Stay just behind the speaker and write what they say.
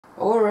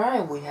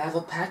Alright, we have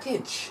a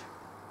package.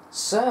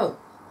 So,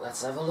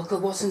 let's have a look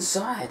at what's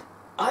inside.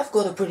 I've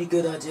got a pretty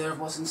good idea of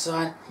what's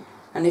inside,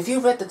 and if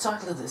you've read the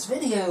title of this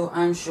video,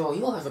 I'm sure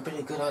you'll have a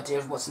pretty good idea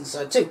of what's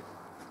inside too.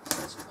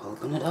 Let's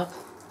open it up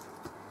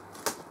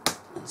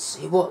and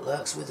see what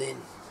lurks within.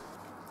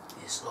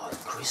 It's like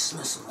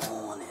Christmas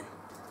morning.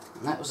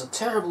 And that was a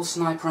terrible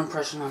sniper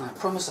impression, and I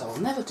promise I will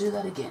never do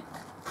that again.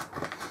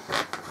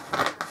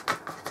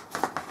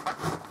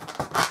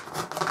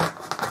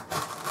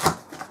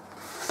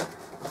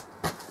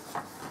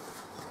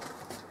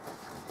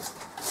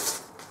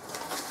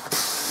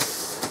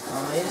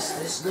 Oh yes,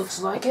 this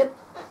looks like it.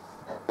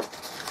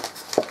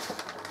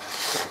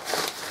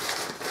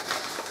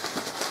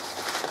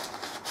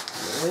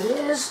 There it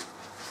is.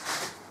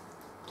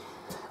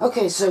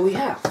 Okay, so we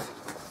have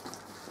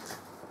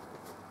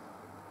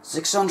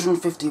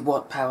 650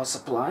 watt power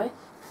supply,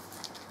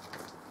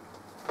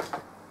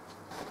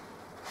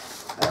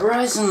 a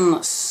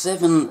Ryzen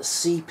 7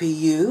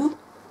 CPU,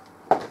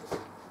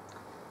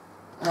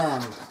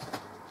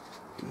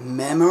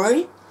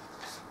 memory,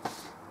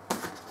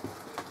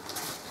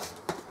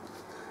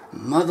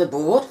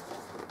 motherboard.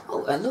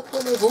 Oh, and look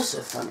what they've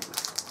also found.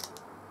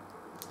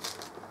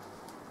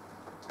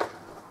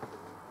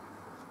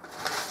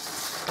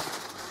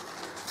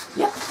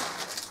 Yep.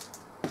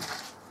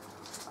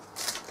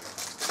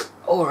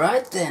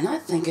 Alright then, I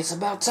think it's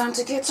about time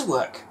to get to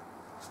work.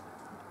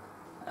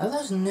 Are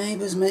those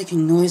neighbors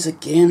making noise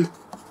again?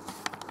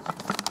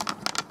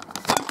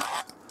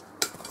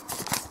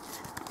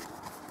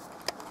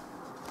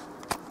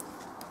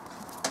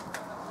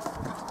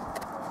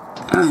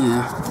 Oh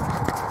yeah.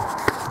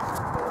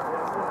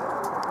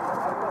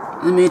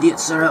 Them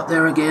idiots are out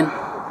there again.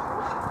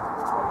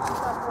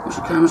 Which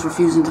the camera's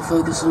refusing to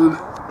focus on.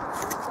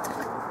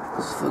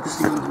 It's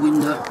focusing on the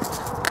window.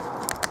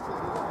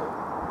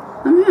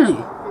 Oh really?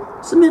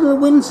 It's the middle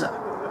of winter.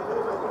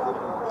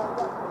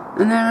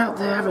 And they're out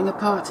there having a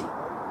party.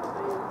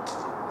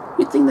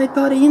 You'd think they'd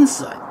party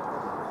inside.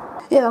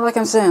 Yeah, like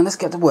I'm saying, let's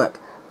get to work.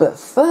 But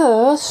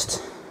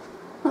first,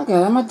 I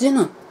gotta have my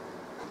dinner.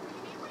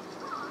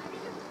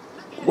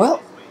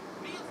 Well,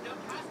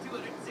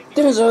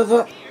 dinner's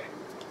over.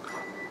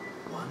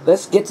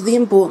 Let's get to the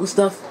important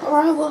stuff.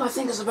 Alright, well I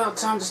think it's about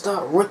time to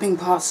start ripping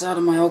parts out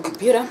of my old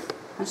computer.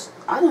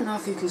 I don't know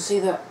if you can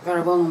see that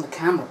very well on the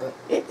camera, but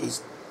it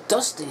is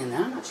dusty in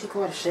there. I'm actually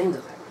quite ashamed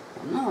of that. I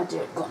had no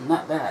idea it had gotten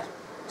that bad.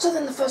 So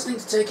then the first thing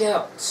to take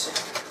out,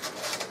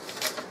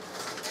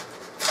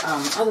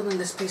 other than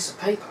this piece of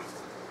paper,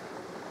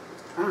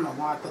 I don't know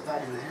why I put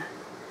that in there.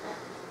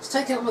 Let's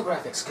take out my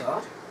graphics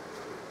card.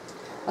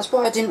 That's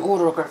why I didn't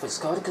order a graphics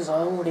card, because I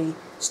already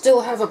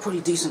still have a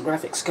pretty decent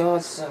graphics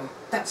card, so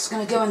that's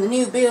going to go in the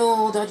new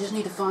build. I just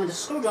need to find a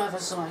screwdriver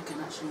so I can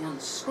actually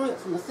unscrew it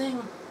from the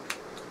thing.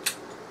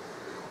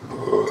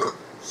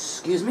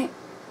 Excuse me.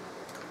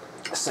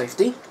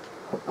 Safety.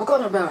 I've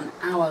got about an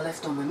hour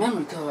left on my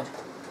memory card.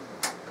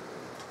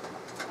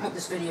 I hope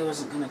this video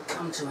isn't going to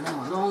come to an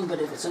hour long, but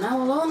if it's an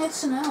hour long,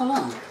 it's an hour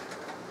long.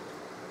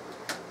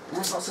 And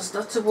there's lots of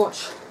stuff to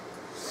watch.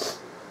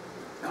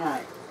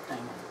 Alright,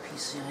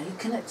 PCIe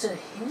connector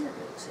here. I'm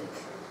going to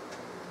take,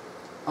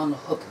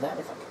 unhook that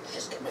if I can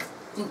just get my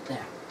feet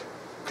there.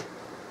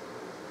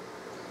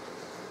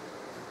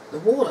 The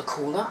water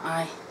cooler,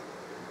 I'm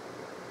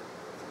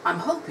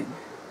hoping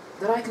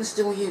that I can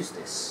still use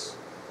this.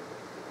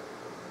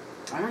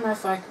 I don't know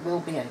if I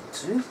will be able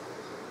to.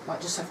 Might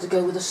just have to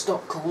go with a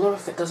stock cooler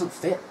if it doesn't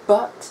fit,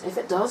 but if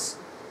it does.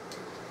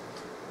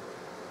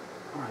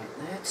 Alright,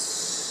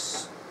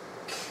 let's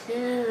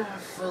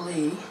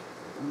carefully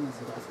remove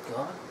what I've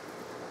got.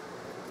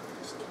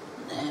 Just get in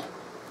there.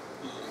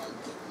 Get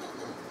that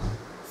little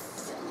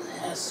thing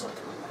there so I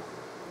can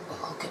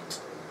hook it.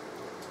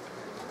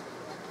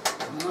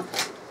 Come on.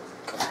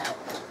 Come out.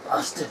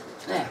 Busted.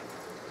 There.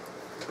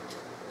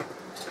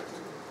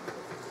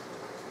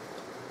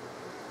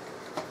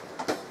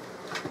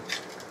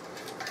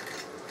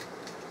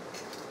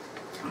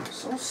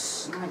 It's all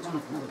snagged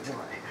on another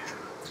dry.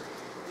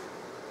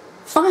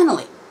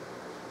 Finally!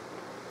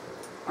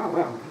 Oh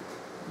well,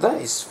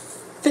 that is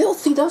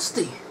filthy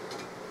dusty.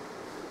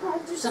 I'll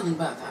do something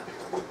about that.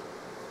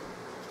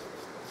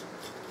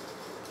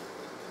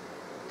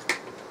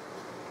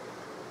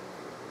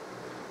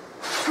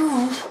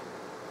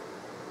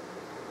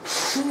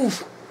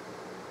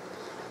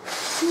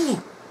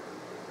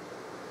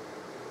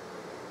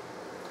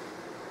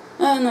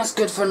 And that's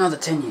good for another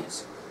 10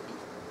 years.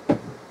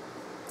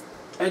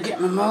 I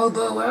get my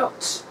Mobo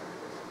out.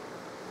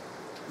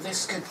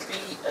 This could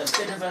be a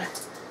bit of a...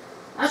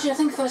 Actually, I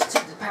think first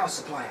take the power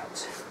supply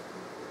out.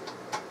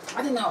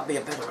 I think that would be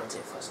a better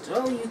idea first.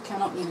 Oh, you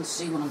cannot even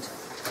see what I'm doing.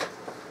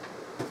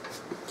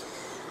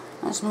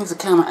 Let's move the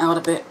camera out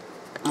a bit.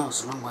 Oh,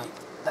 it's the wrong way.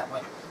 That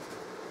way.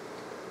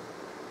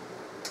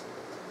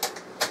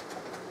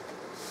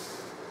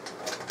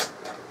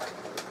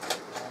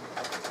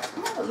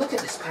 Oh, look at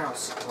this power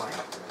supply.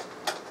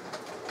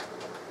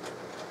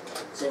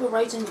 0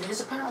 rating it is.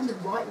 Apparently the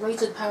white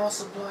rated power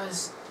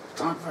supplies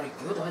aren't very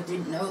good. I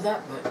didn't know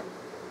that, but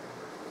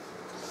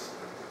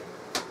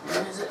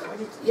Is it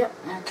ready? Yep,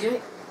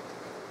 okay.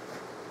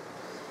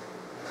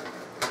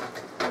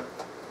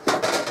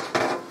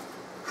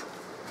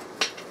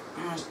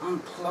 Just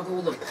unplug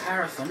all the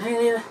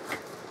paraphernalia.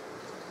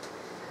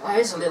 Oh,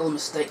 here's a little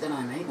mistake that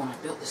I made when I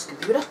built this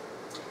computer.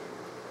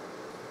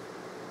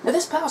 Now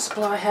this power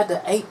supply had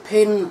the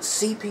 8-pin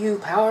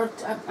CPU power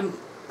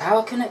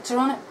connector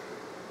on it.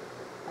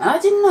 And I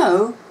didn't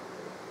know,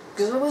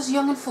 because I was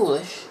young and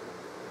foolish,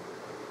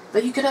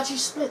 that you could actually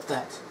split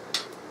that.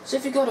 So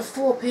if you got a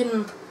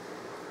 4-pin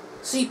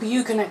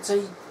CPU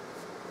connector,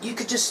 you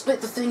could just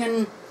split the thing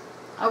and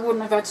I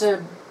wouldn't have had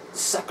to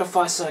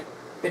sacrifice a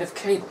bit of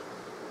cable.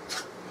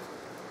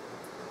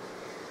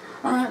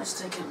 Alright, let's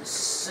take out the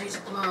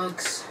SATA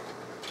plugs.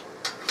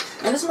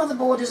 Now this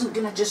motherboard isn't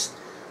going to just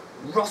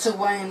rot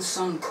away in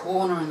some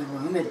corner in the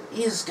room, it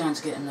is going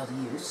to get another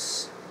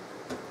use.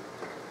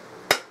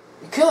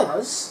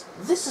 Because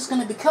this is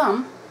going to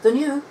become the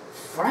new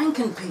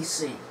Franken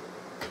PC.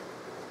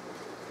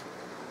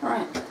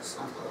 Alright, let's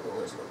unplug all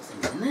those little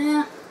things in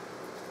there.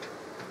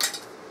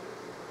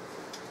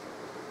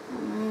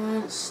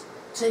 Let's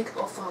take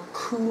off our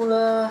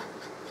cooler.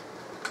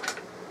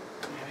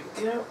 There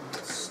we go.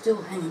 It's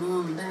still hanging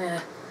on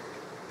there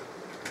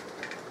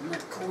in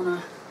that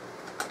corner.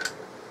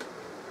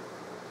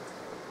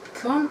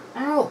 Come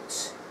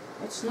out!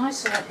 It's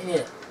nice out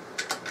here.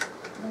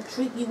 I'll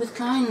treat you with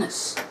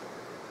kindness.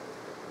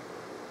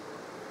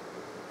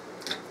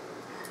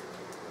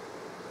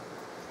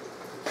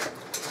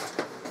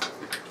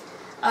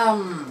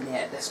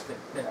 Yeah, let's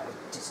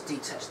just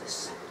detach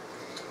this.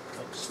 If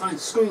I just find the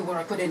screw where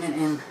I put it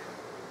in.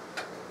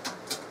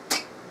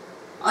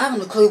 I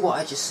haven't a clue what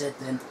I just said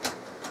then.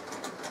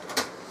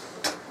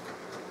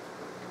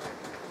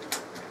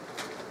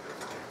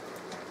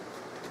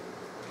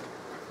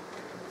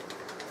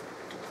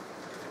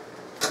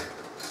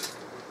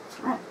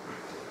 Right.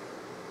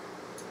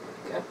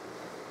 There we go.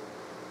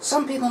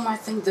 Some people might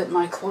think that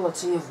my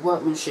quality of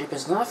workmanship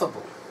is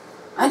laughable.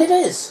 And it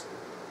is.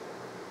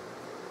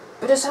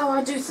 But it's how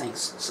I do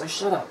things, so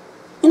shut up.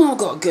 You know, I've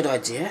got a good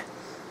idea,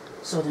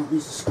 so I don't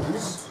lose the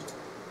screws.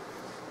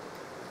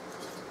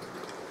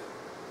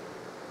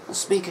 A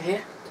speaker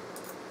here.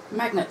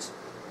 Magnet.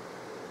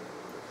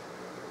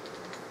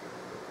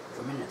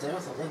 For a minute there I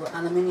thought they were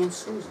aluminium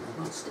screws and they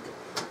weren't sticky.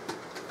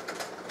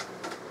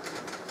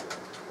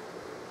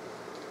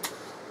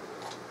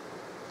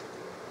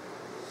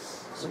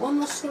 Is there one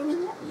more screw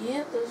in there?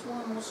 Yeah, there's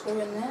one more screw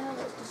in there.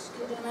 Let's just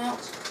get him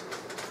out.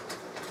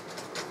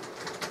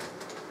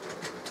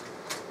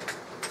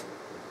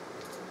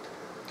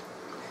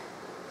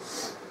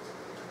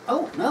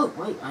 Oh, no,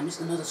 wait, I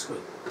missed another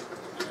screw.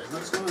 There's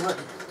another screw right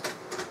here.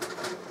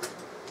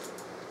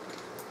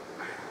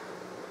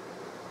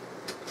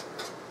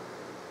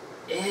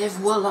 Et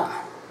voila.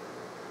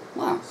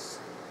 Wow, is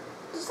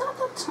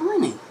that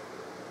tiny?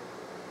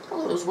 I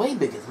thought it was way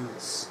bigger than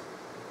this.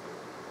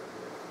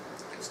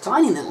 It's a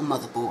tiny little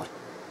motherboard.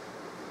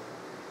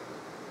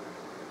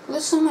 Well,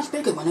 it's so much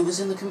bigger when it was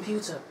in the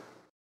computer.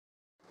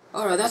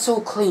 Alright, that's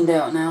all cleaned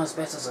out now as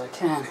best as I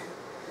can.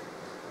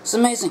 It's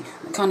amazing,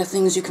 the kind of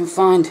things you can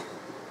find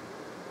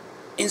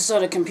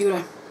inside a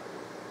computer.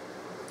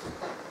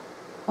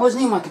 I always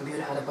knew my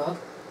computer had a bug.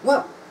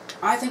 Well,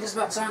 I think it's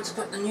about time to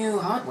put the new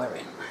hardware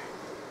in.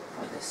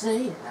 Like they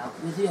say, out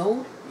with the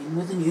old, in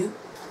with the new.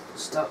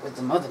 Start with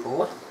the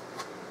motherboard.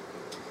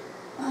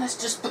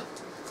 Let's just put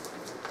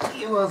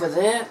you over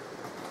there.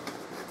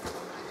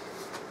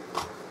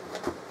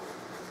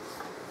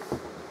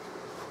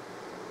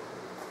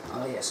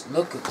 Oh yes,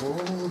 look at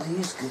all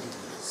these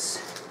goodies.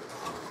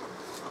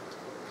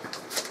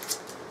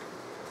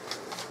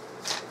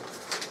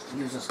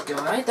 User's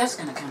guide, that's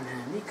going to come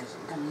handy because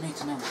I'm going to need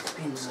to know what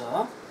the pins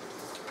are.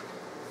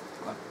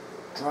 Got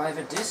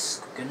driver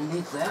disc, going to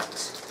need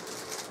that.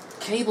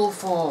 Cable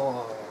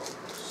for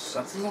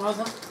something or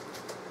other.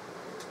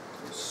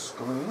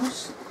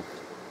 Screws.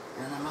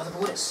 And the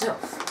motherboard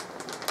itself.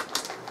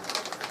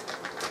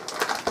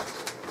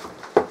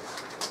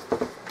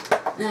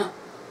 Now,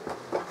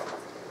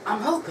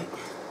 I'm hoping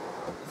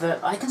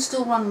that I can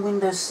still run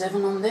Windows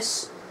 7 on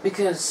this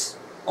because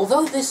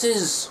although this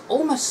is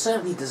almost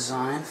certainly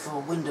designed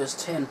for Windows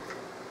 10,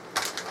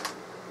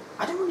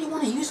 I don't really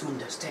want to use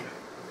Windows 10.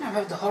 I've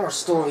heard the horror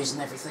stories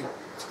and everything.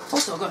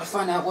 Also, I've got to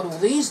find out what all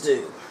these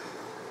do.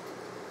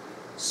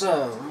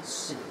 So, let's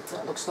see.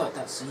 That looks like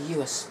that's a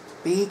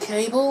USB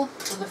cable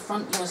for the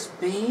front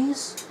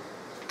USBs.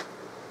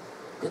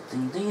 Good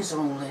thing these are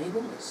all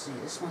labeled. Let's see.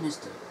 This one goes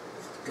to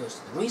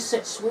the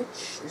reset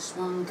switch. This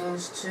one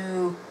goes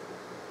to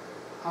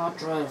hard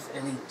drive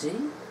LED.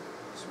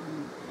 This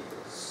one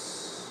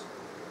is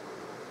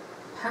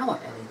power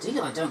LED.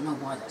 I don't know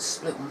why that's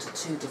split onto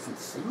two different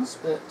things,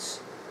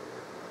 but...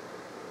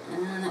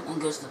 And that one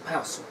goes to the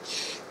power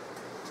switch.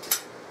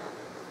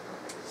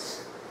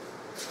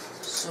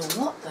 So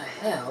what the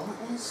hell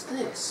is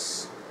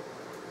this?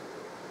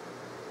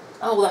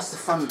 Oh, that's the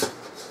front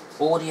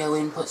audio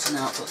inputs and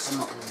outputs. I'm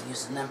not going to be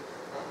using them.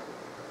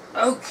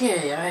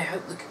 Okay, I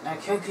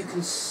hope you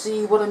can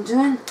see what I'm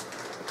doing.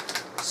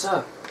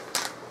 So,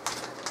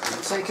 I'm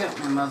going to take out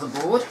my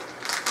motherboard.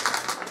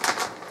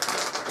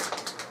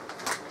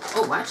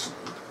 Oh, actually,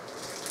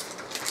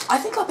 I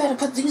think I better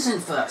put these in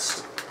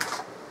first.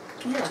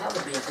 Yeah, that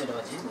would be a good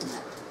idea, wouldn't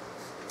it?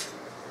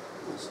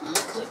 Let's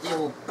unclip the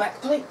old back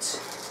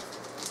plate.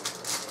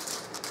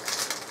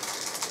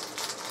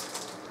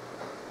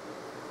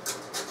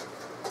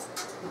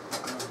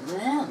 Go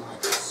there,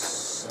 like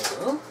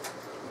so.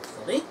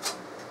 Hopefully.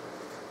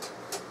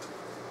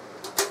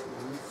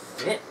 And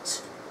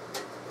fit.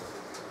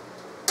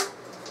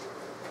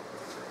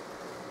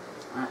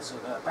 Alright, so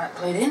we've got a back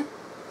plate in.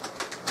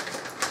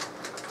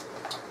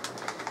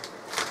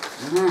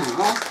 Now,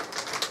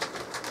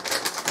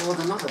 for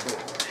the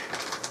motherboard.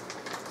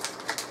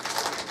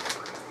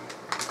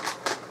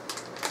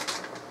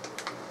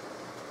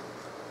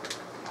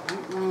 I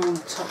don't really want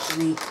to touch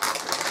any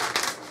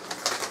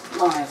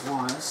live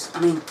wires. I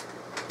mean,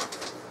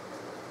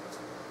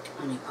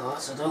 any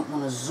parts. I don't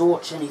want to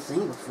zorch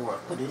anything before I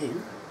put it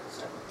in.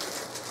 So,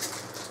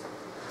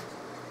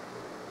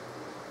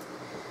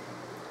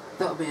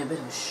 that would be a bit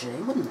of a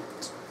shame, wouldn't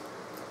it?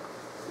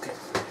 Okay.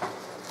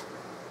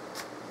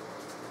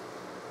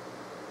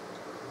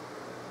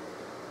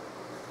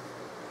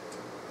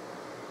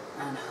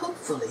 And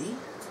hopefully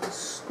the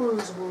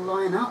screws will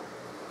line up.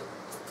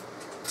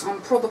 I'm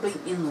probably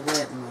in the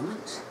way at the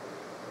moment.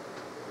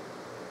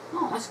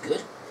 Oh, that's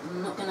good.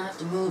 I'm not going to have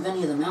to move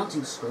any of the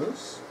mounting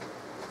screws.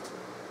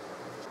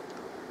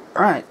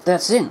 Alright,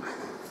 that's in.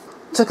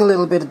 Took a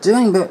little bit of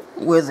doing, but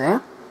we're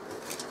there.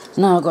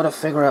 Now I've got to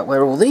figure out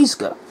where all these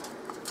go.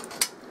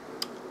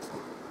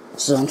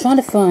 So I'm trying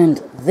to find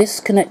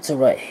this connector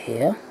right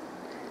here,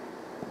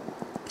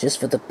 just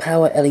for the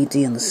power LED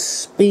and the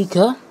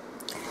speaker.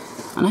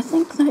 And I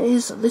think that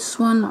is this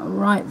one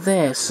right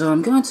there. So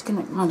I'm going to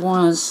connect my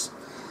wires.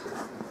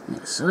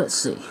 Yeah, so let's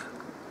see.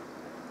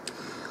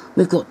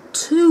 We've got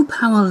two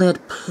power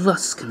LED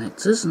plus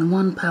connectors and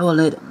one power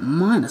LED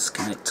minus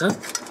connector.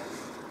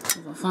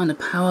 If I find a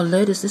power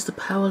LED, is this the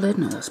power LED?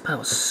 No, that's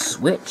power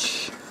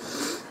switch.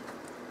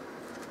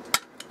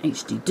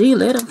 HDD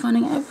LED, I'm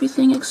finding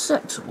everything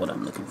except what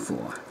I'm looking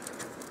for.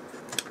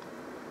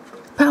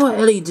 Power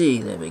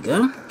LED, there we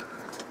go.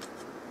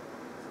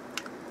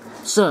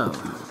 So,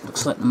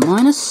 looks like the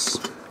minus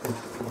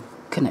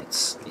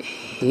connects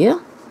here.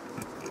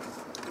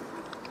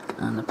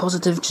 And the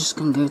positive just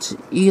can go to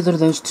either of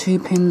those two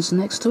pins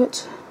next to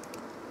it.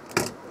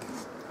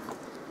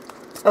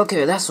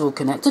 Okay, that's all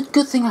connected.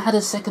 Good thing I had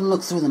a second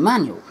look through the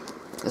manual,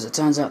 because it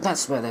turns out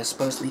that's where they're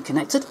supposed to be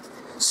connected.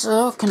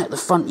 So, I've connected the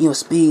front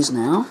USBs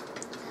now.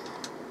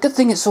 Good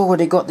thing it's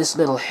already got this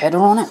little header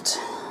on it.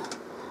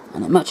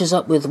 And it matches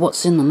up with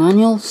what's in the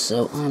manual,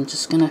 so I'm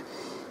just going to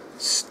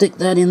stick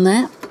that in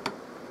there.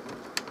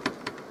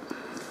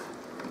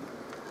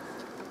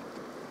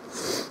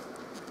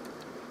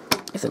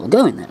 If it'll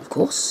go in there, of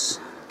course.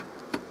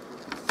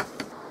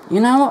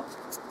 You know what?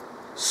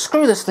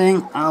 Screw this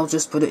thing, I'll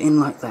just put it in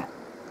like that.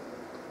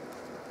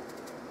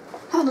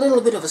 Had a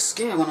little bit of a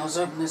scare when I was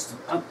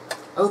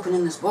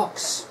opening this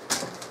box.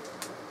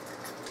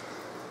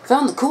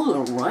 Found the cooler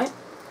alright,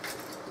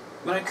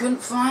 but I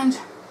couldn't find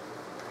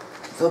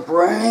the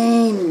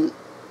brain.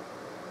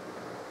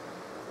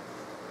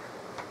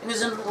 It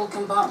was in a little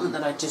compartment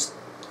that I just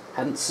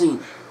hadn't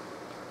seen.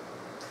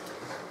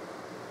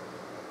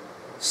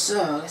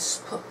 So let's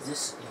put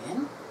this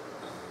in.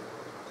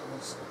 Pull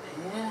this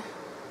up here.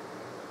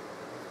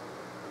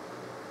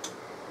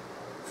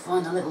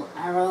 Find a little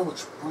arrow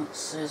which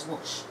says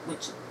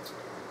which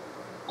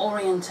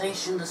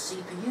orientation the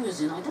CPU is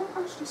in. I don't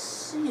actually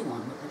see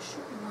one, but there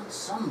should be one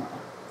somewhere.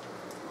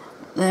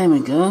 There we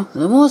go.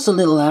 There was a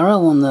little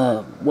arrow on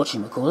the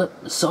whatchamacallit,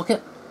 the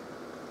socket.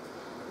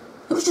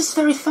 It was just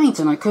very faint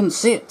and I couldn't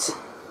see it.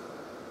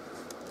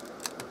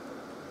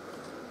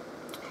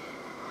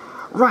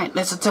 Right,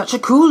 let's attach a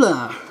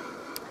cooler.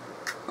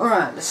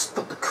 Alright, let's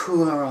put the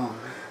cooler on.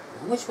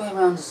 Now, which way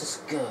around does this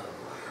go?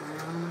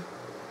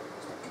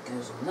 It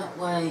goes on that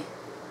way.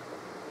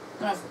 I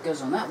don't know if it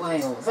goes on that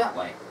way or that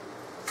way.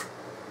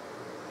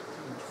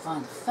 I'm going to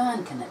find the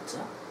fan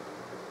connector.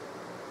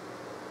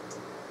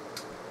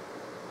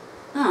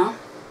 Now,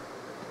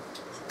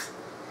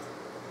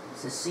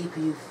 it's a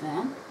CPU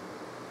fan.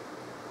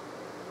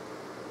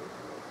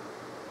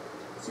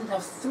 It seems to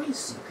have 3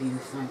 CPU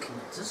fan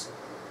connectors.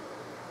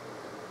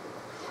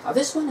 Now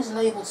this one is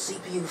labelled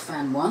CPU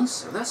fan 1,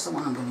 so that's the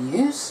one I'm going to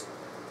use.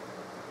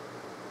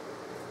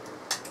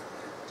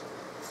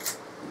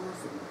 Now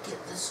if we can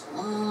get this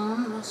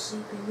on the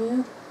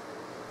CPU.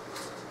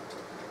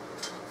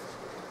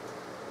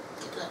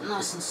 Get that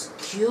nice and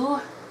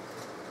secure.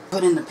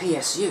 Put in the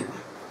PSU.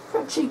 For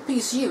a cheap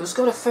PSU, it's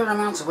got a fair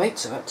amount of weight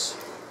to it.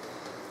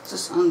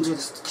 Just undo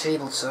this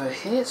cable tie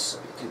here, so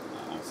we can,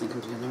 I think I'm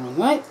doing it the wrong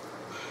way.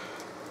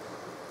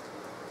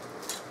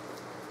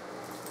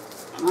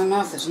 My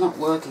mouth is not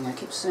working, I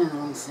keep saying the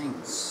wrong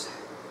things.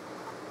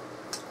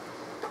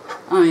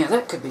 Oh yeah,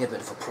 that could be a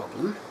bit of a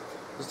problem,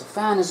 because the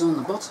fan is on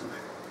the bottom.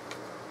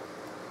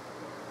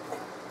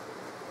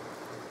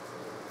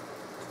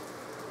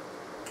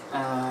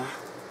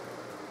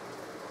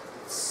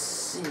 Let's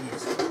see,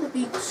 there's a little it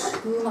be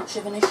too much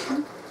of an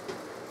issue?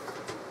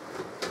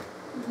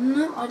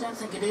 No, I don't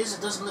think it is.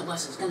 It doesn't look like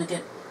it's going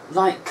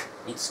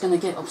to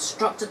get,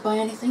 obstructed by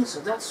anything, so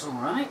that's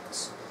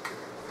alright.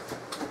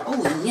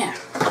 Oh, and yeah,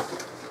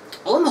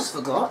 almost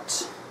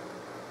forgot.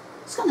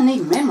 It's going to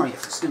need memory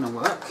if it's going to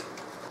work.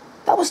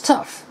 That was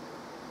tough.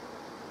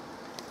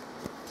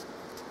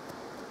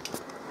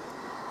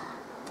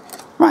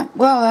 Right,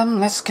 well,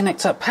 let's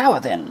connect up power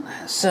then.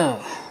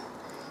 So,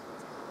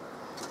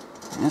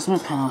 there's my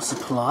power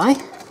supply.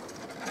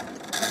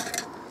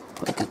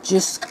 If I could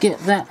just get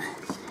that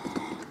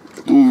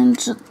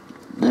into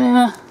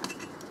there.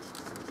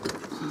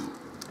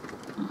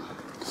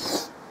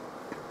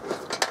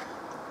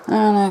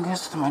 And I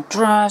guess to my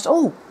drives.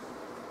 Oh!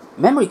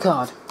 Memory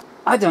card.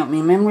 I don't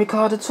mean memory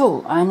card at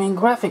all. I mean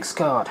graphics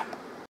card.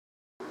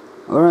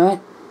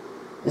 Alright.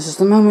 This is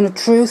the moment of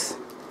truth.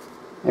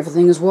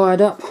 Everything is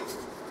wired up.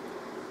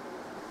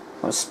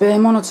 Got a spare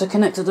monitor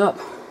connected up.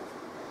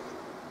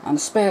 And a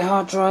spare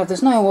hard drive.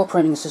 There's no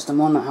operating system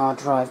on that hard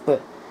drive,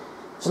 but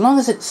as long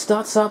as it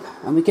starts up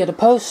and we get a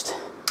post,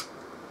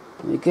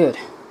 we're good.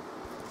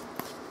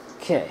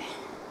 Okay.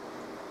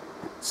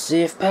 Let's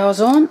see if power's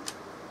on.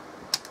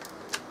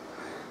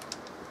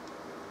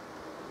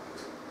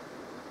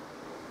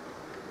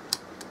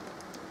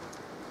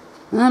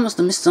 I must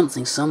have missed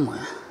something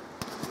somewhere.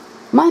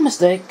 My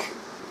mistake.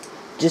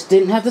 Just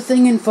didn't have the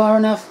thing in far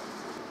enough.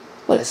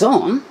 Well, it's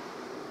on.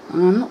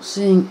 I'm not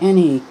seeing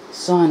any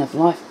sign of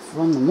life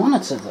from the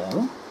monitor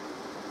though.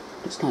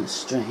 It's kind of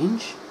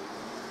strange.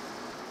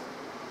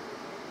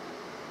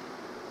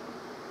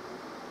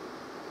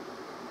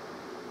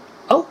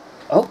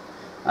 Oh,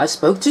 I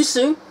spoke too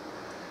soon.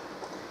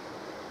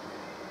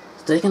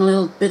 It's taken a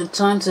little bit of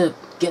time to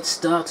get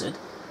started.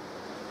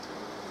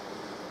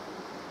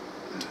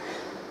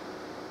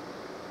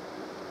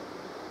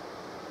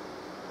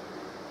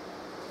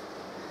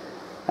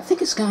 I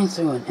think it's going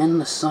through an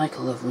endless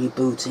cycle of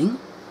rebooting,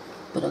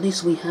 but at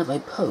least we have a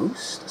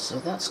post, so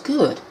that's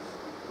good.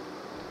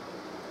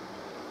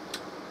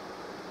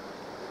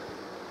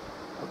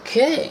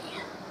 Okay.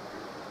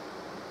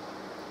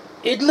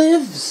 It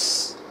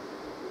lives!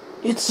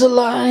 It's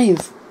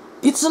alive!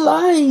 It's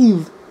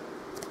alive!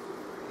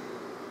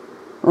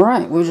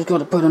 Right, we've just got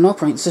to put an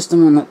operating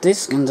system on that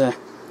disk and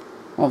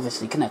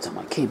obviously connect up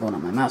my keyboard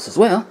and my mouse as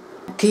well.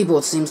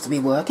 Keyboard seems to be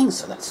working,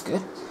 so that's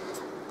good.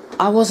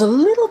 I was a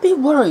little bit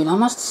worried, I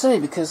must say,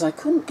 because I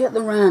couldn't get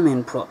the RAM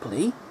in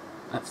properly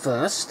at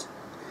first.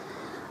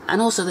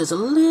 And also there's a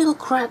little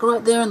crack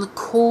right there in the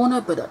corner,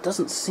 but it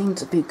doesn't seem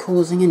to be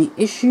causing any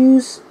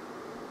issues.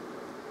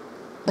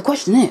 The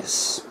question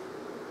is,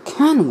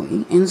 can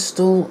we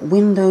install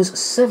Windows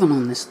 7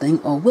 on this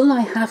thing, or will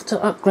I have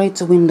to upgrade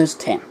to Windows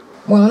 10?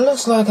 Well, it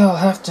looks like I'll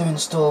have to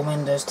install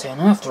Windows 10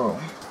 after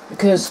all,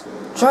 because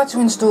I tried to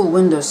install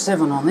Windows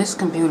 7 on this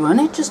computer and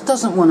it just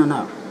doesn't want to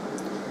know.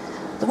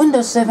 The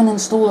Windows 7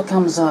 installer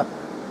comes up,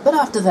 but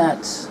after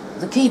that,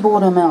 the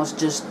keyboard and mouse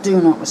just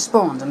do not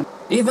respond. And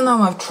even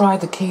though I've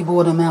tried the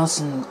keyboard and mouse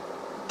in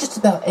just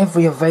about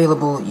every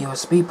available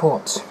USB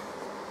port.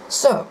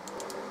 So,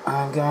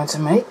 I'm going to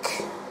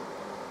make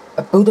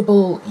a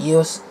bootable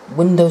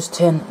Windows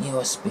 10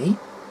 USB.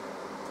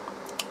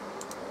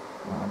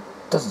 Well,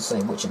 it doesn't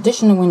say which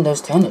edition of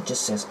Windows 10, it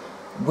just says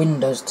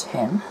Windows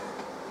 10.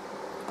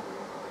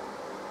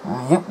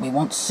 Yep, we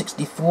want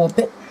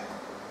 64-bit.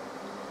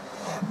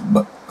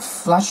 But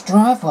flash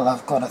drive, well,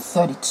 I've got a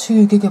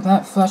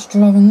 32GB flash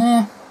drive in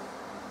there.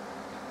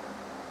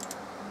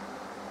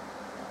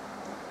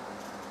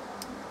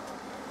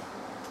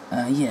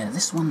 Yeah,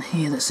 this one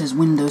here that says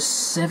Windows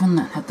 7,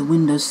 that had the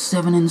Windows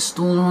 7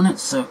 installer on it,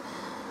 so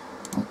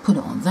I'll put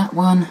it on that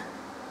one.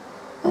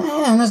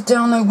 And let's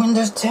download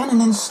Windows 10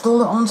 and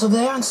install it onto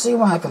there and see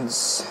what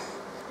happens.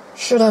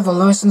 Should have a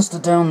license to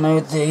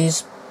download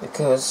these,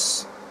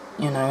 because,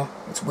 you know,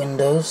 it's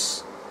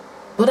Windows.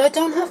 But I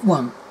don't have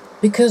one,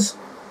 because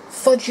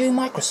fudge you,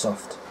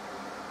 Microsoft.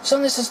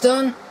 So this is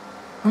done.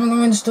 I'm going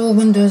to install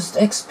Windows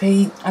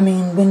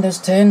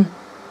 10.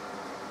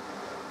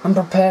 I'm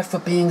prepared for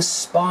being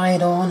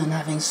spied on and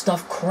having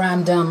stuff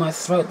crammed down my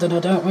throat that I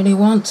don't really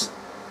want.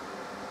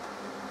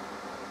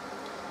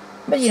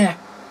 But yeah,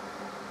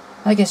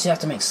 I guess you have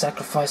to make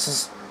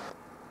sacrifices.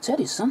 Tell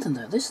you something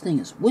though, this thing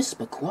is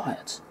whisper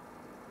quiet.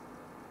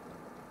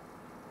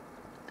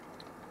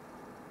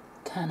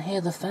 Can't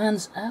hear the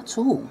fans at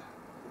all.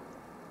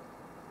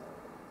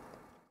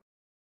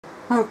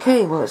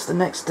 Okay, well it's the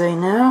next day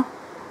now.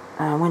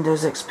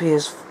 Windows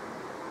XP,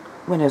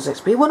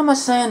 what am I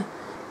saying?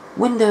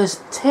 Windows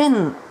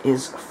 10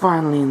 is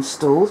finally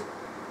installed.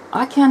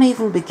 I can't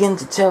even begin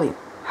to tell you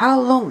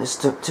how long this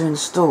took to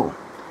install,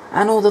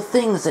 and all the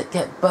things that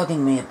kept bugging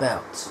me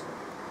about.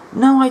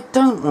 No, I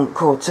don't want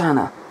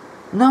Cortana.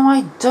 No,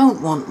 I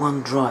don't want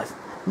OneDrive.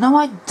 No,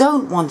 I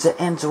don't want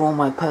to enter all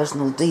my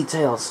personal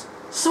details.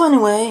 So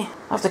anyway,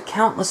 after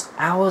countless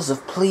hours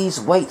of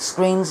please wait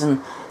screens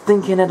and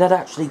thinking it had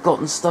actually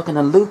gotten stuck in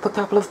a loop a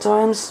couple of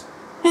times,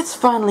 it's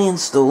finally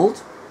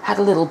installed. Had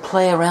a little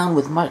play around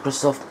with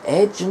Microsoft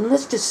Edge, and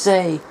let's just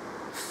say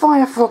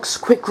Firefox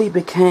quickly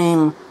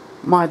became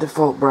my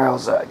default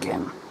browser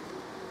again.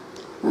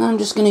 And I'm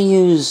just going to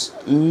use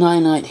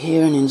Ninite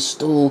here and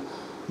install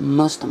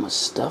most of my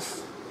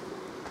stuff.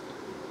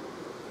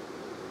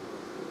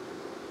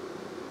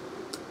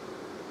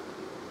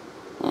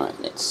 Alright,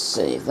 let's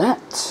save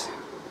that.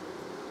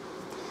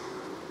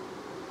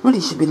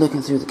 Really should be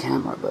looking through the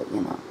camera, but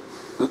you know.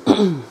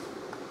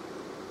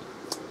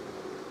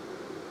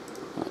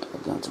 Alright, I'll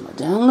go into my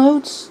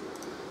downloads.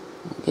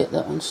 I'll get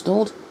that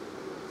installed.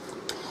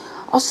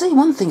 I'll say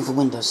one thing for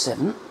Windows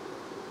 7.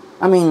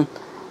 I mean,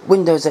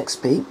 Windows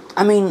XP.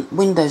 I mean,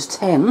 Windows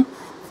 10.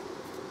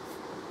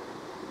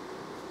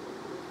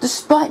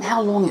 Despite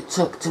how long it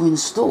took to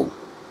install,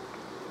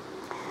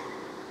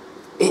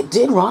 it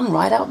did run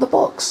right out the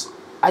box.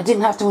 I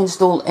didn't have to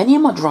install any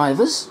of my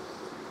drivers.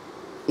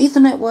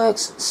 Ethernet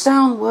works,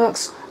 sound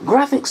works,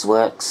 graphics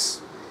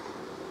works.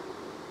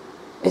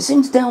 It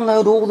seemed to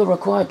download all the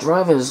required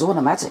drivers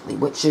automatically,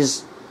 which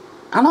is...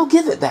 and I'll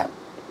give it that.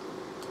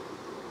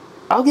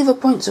 I'll give a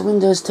point to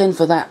Windows 10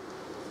 for that.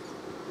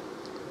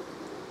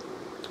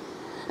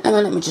 And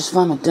then let me just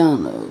find my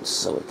downloads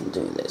so we can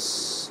do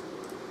this.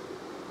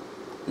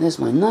 There's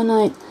my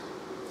Ninite.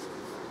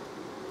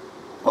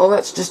 Oh,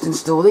 let's just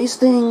install these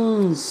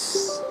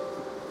things.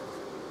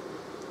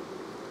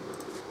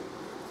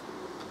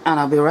 And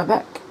I'll be right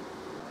back.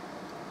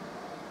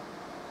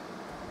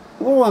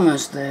 We're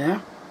almost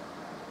there.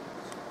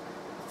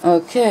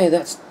 Okay,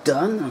 that's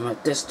done. And my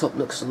desktop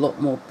looks a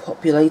lot more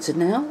populated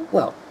now.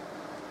 Well,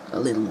 a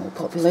little more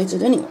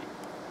populated anyway.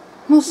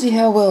 We'll see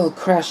how well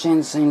Crash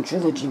Insane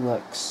Trilogy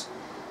works.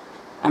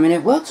 I mean,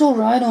 it worked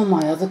alright on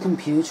my other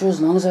computer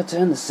as long as I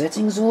turned the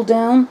settings all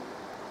down.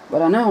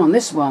 But I know on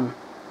this one,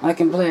 I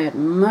can play it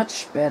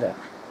much better.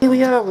 Here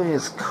we are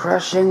with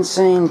Crash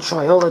Insane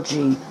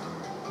Trilogy,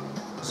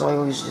 as I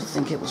always used to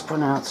think it was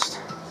pronounced.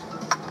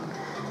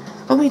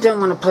 But we don't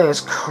want to play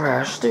as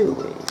Crash, do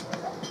we?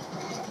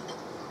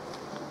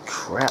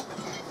 Crap.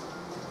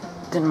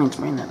 Didn't mean to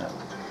bring that up.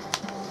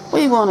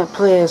 We want to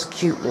play as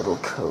cute little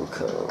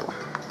Coco.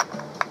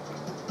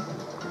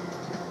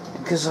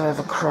 Because I have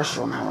a crush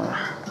on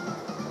her.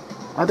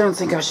 I don't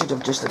think I should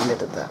have just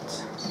admitted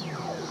that.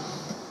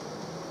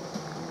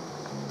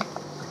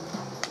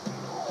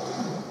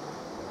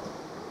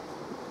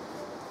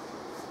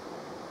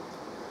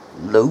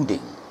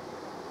 Loading.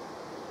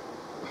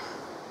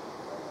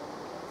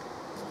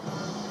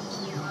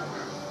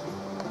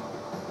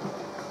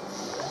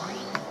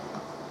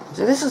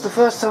 So this is the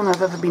first time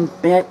I've ever been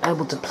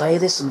able to play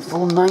this in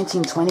full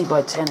 1920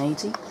 by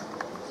 1080.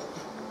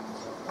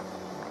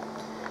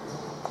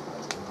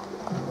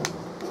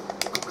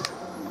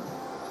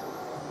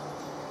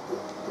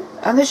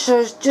 And this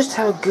shows just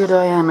how good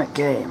I am at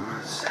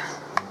games.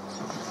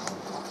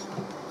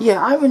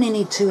 Yeah, I really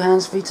need two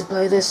hands free to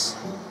play this.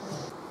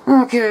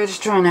 Okay,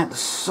 just trying out the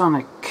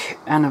Sonic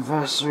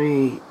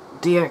Anniversary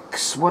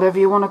DX, whatever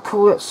you want to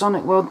call it,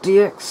 Sonic World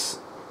DX.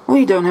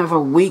 We don't have a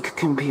weak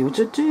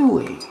computer, do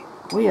we?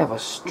 We have a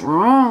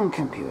strong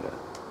computer.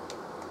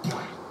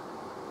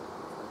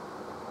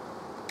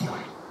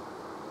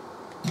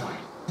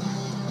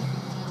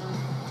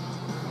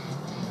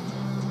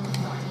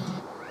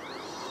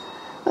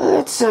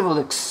 Let's have a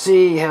look,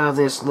 see how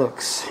this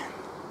looks.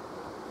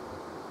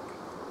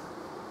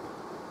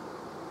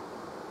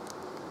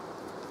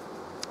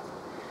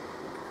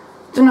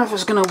 Don't know if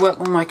it's going to work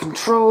with my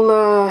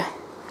controller.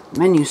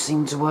 Menus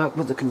seem to work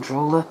with the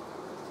controller.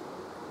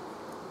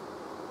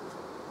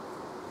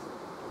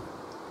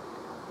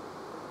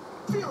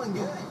 Feeling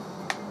good.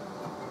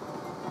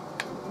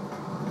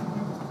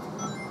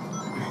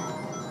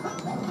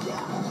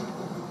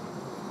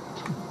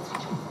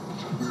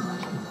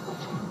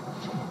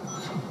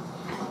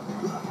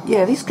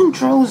 Yeah, these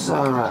controls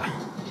are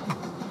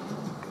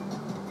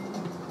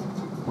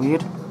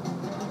weird.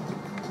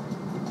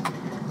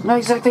 Not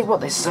exactly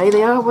what they say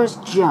they are. Where's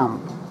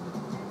jump?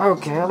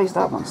 Okay, at least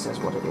that one says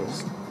what it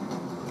is.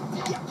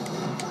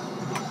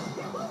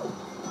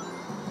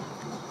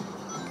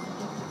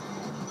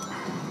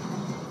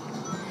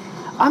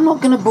 I'm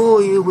not going to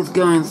bore you with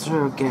going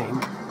through a game,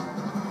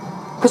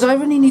 because I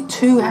really need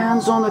two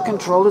hands on the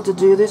controller to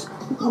do this.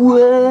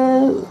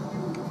 Whoa!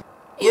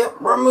 Yep,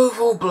 remove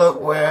all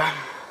bloatware.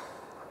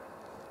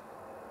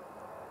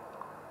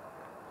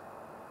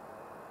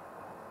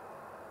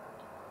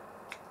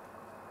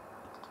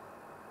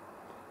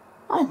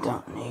 I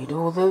don't need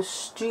all those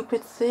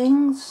stupid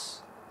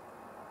things.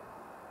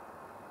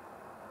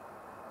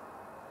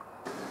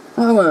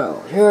 Oh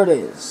well, here it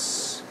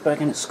is,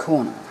 back in its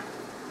corner.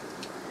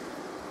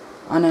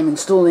 And I'm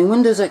installing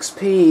Windows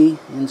XP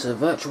into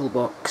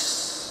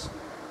VirtualBox,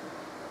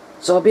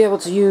 so I'll be able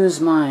to use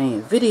my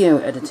video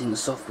editing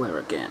software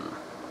again.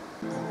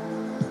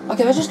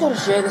 Okay, I just gotta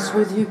share this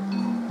with you.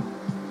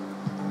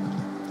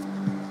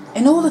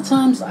 In all the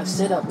times I've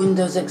set up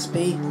Windows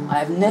XP, I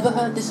have never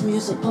heard this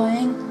music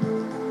playing.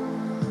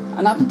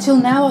 And up until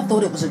now I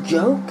thought it was a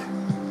joke.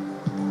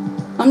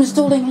 I'm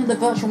installing it in the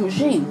virtual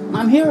machine, and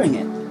I'm hearing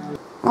it.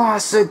 Oh,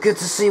 it's so good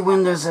to see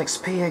Windows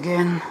XP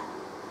again.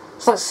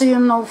 It's like seeing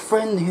an old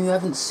friend who you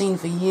haven't seen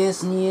for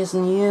years and years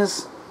and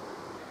years.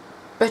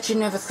 Bet you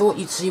never thought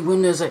you'd see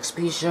Windows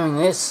XP showing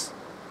this.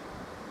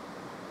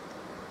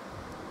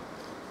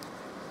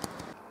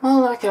 Well,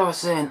 like I was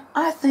saying,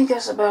 I think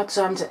it's about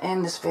time to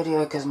end this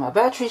video because my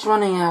battery's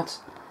running out.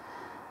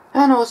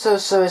 And also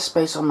so is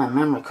space on my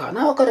memory card.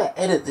 Now I've got to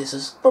edit this.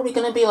 It's probably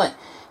going to be like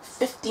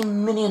 50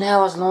 million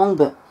hours long,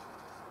 but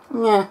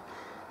yeah.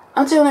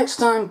 Until next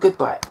time,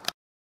 goodbye.